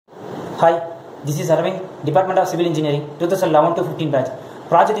Hi, this is Arvind, Department of Civil Engineering, 2011 to 15 batch.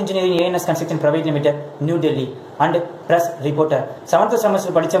 Project Engineering ANS Construction Private Limited, New Delhi, and Press Reporter. 7th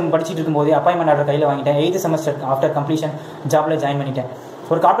semester படிச்சிட்டு இருக்கும்போது appointment order கையில் வாங்கிட்டேன். 8th semester after completion ஜாப்ல join பண்ணிட்டேன்.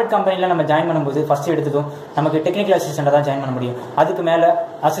 ஒரு corporate கம்பெனியில் நம்ம join பண்ணும்போது ஃபர்ஸ்ட் எடுத்ததும் நமக்கு டெக்னிக்கல் அசிஸ்டண்டாக தான் ஜாயின் பண்ண முடியும். அதுக்கு மேலே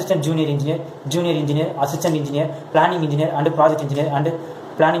assistant junior engineer, assistant engineer, planning engineer and project engineer and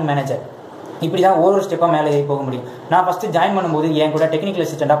planning manager. இப்படி தான் ஒரு ஸ்டெப்பாக மேலே போக முடியும். நான் ஃபஸ்ட்டு ஜாயின் பண்ணும்போது என் கூட டெக்னிக்கல்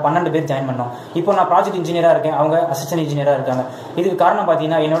அசிஸ்டண்டாக 12 பேர் ஜாயின் பண்ணோம். இப்போ நான் ப்ராஜெக்ட் இன்ஜினியராக இருக்கேன், அவங்க அசிஸ்டன்ட் இன்ஜினியராக இருக்காங்க. இதுக்கு காரணம்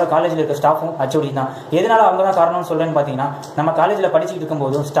பார்த்தீங்கன்னா என்னோட காலேஜில் இருக்க ஸ்டாஃபும் ஹச்ஓடி தான். எதனால அவங்க தான் காரணம்னு சொல்கிறேன்னு பார்த்தீங்கன்னா, நம்ம காலேஜில் படிச்சுட்டு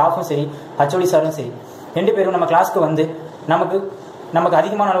இருக்கும்போதும் ஸ்டாஃபும் சரி ஹச்ஓடி சாரும் சரி 2 பேரும் நம்ம கிளாஸ்க்கு வந்து நமக்கு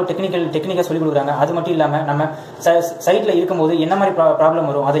அதிகமான அளவு டெக்னிக்காக சொல்லிக் கொடுக்குறாங்க. அது மட்டும் இல்லாமல் நம்ம சைட்டில் இருக்கும்போது என்ன மாதிரி ப்ராப்ளம்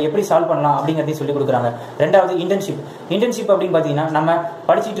வரும், அதை எப்படி சால்வ் பண்ணலாம் அப்படிங்கிறதையும் சொல்லிக் கொடுக்குறாங்க. ரெண்டாவது இன்டர்ன்ஷிப் அப்படின்னு பார்த்தீங்கன்னா, நம்ம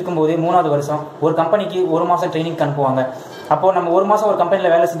படிச்சுட்டு இருக்கும்போது 3வது வருஷம் ஒரு கம்பெனிக்கு 1 மாதம் ட்ரைனிங் அனுப்புவாங்க. அப்போது நம்ம 1 மாதம் ஒரு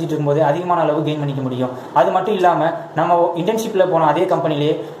கம்பெனியில் வேலை செஞ்சுட்டு இருக்கும்போது அதிகமான அளவு கெயின் பண்ணிக்க முடியும். அது மட்டும் இல்லாமல் நம்ம இன்டர்ன்ஷிப்பில் போன அதே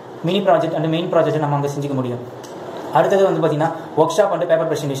கம்பெனிலேயே மினி ப்ராஜெக்ட் அண்ட் மெயின் ப்ராஜெக்ட்டை நம்ம அங்கே செஞ்சுக்க முடியும். அடுத்தது வந்து பார்த்தீங்கன்னா work shop and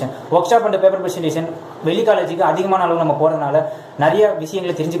paper presentation வெளி காலேஜுக்கு அதிகமான அளவு நம்ம போகிறதுனால நிறைய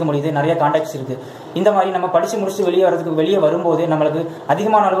விஷயங்களை தெரிஞ்சுக்க முடியுது, நிறைய கான்டாக்ட்ஸ் இருக்குது. இந்த மாதிரி நம்ம படித்து முடிச்சுட்டு வெளியே வரும்போது நம்மளுக்கு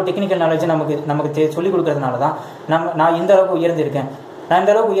அதிகமான அளவு டெக்னிக்கல் நாலேஜ் நமக்கு சொல்லிக் கொடுக்கறதுனால தான் நான் இந்த அளவுக்கு உயர்ந்திருக்கேன். நான்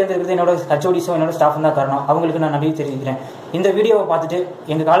இந்த அளவுக்கு உயர்ந்திருக்கிறது என்னோட ஹச்ஓடிஸும் என்னோட ஸ்டாஃபும் தான் காரணம். அவங்களுக்கு நான் நன்றி தெரிவிக்கிறேன். இந்த வீடியோவை பார்த்துட்டு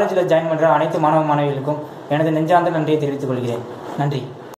எங்கள் காலேஜில் ஜாயின் பண்ணுற அனைத்து மாணவ மாணவிகளுக்கும் எனது நெஞ்சார்ந்த நன்றியை தெரிவித்துக் கொள்கிறேன். நன்றி.